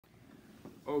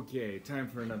Okay, time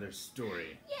for another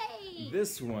story. Yay!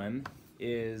 This one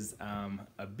is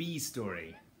a bee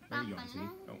story. Where are you going, sweetie?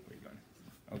 Oh, where are you going?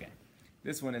 Okay.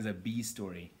 This one is a bee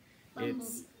story.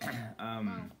 It's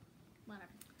Whatever.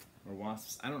 or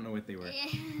wasps. I don't know what they were.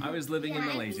 I was living in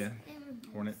Malaysia.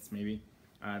 Hornets, maybe.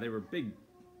 They were big,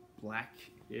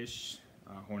 blackish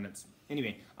hornets.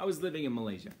 Anyway, I was living in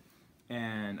Malaysia,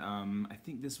 and I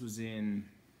think this was in.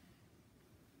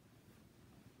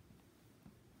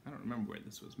 I don't remember where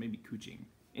this was. Maybe Kuching.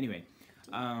 Anyway,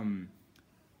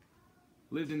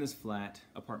 lived in this flat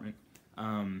apartment,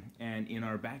 and in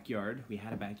our backyard, we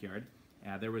had a backyard.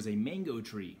 There was a mango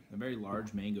tree, a very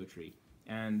large mango tree.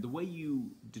 And the way you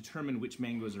determine which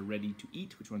mangoes are ready to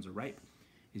eat, which ones are ripe,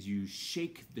 is you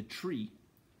shake the tree,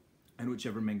 and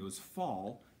whichever mangoes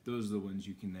fall, those are the ones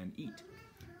you can then eat.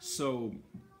 So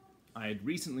I had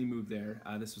recently moved there.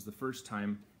 This was the first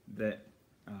time that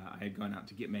I had gone out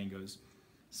to get mangoes.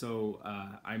 So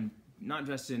I'm not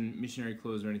dressed in missionary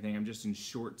clothes or anything. I'm just in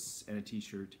shorts and a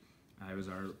t-shirt. It was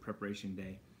our preparation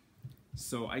day.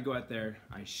 So I go out there,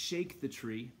 I shake the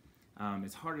tree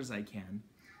as hard as I can,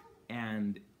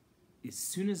 and as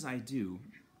soon as I do,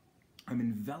 I'm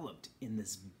enveloped in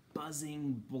this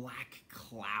buzzing black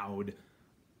cloud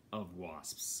of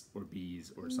wasps or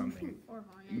bees or something. Or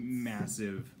hornets.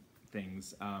 Massive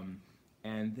things.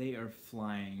 And they are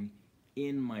flying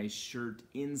in my shirt,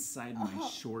 inside my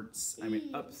shorts, I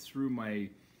mean up through my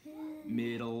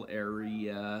middle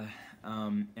area,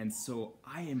 and so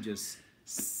I am just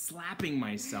slapping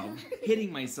myself,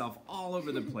 hitting myself all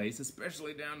over the place,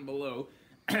 especially down below,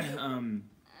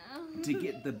 to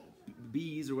get the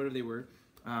bees or whatever they were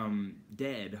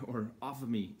dead or off of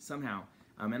me somehow.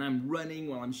 And I'm running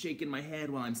while I'm shaking my head,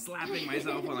 while I'm slapping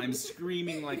myself, while I'm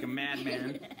screaming like a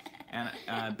madman. And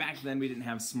back then we didn't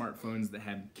have smartphones that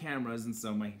had cameras, and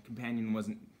so my companion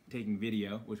wasn't taking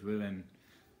video, which would have been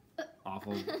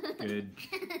awful, good,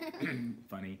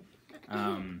 funny.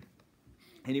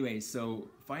 Anyway, so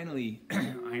finally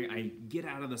I get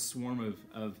out of the swarm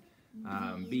of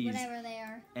bees, whatever they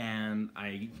are, and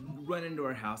I run into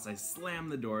our house. I slam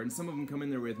the door, and some of them come in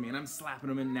there with me, and I'm slapping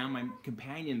them, and now my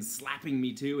companion's slapping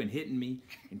me too, and hitting me,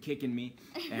 and kicking me,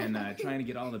 and trying to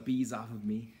get all the bees off of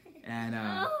me. And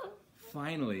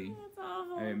finally,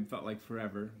 it felt like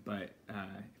forever, but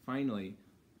finally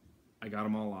I got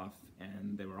them all off,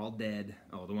 and they were all dead.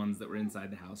 Oh, the ones that were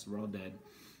inside the house were all dead.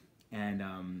 And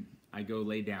I go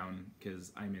lay down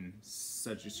because I'm in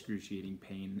such excruciating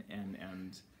pain,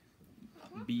 and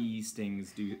bee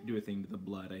stings do a thing to the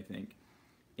blood, I think.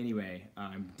 Anyway,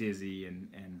 I'm dizzy,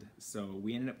 and so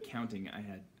we ended up counting. I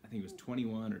think it was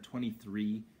 21 or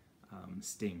 23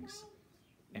 stings,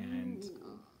 and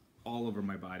all over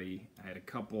my body. I had a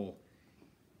couple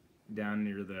down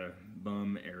near the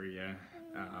bum area.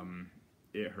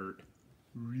 It hurt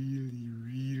really,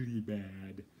 really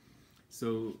bad.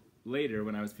 So later,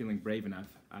 when I was feeling brave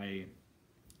enough,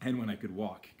 and when I could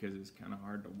walk, because it was kind of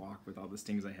hard to walk with all the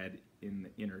stings I had in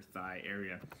the inner thigh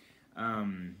area,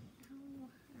 I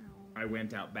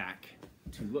went out back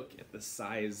to look at the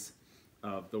size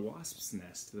of the wasp's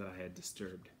nest that I had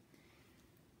disturbed.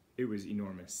 It was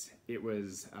enormous. It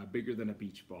was bigger than a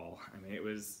beach ball. I mean, it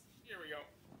was, here we go,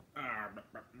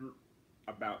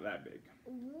 about that big.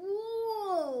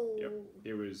 Whoa! Yep,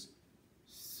 it was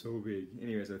so big.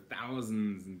 Anyway, so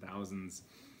thousands and thousands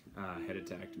had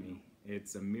attacked me.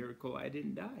 It's a miracle I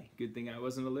didn't die. Good thing I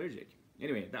wasn't allergic.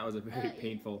 Anyway, that was a very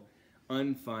painful,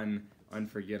 unfun,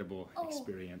 unforgettable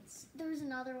experience. There was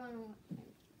another one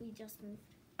we just moved.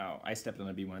 Oh, I stepped on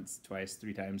a bee once, twice,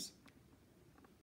 3 times.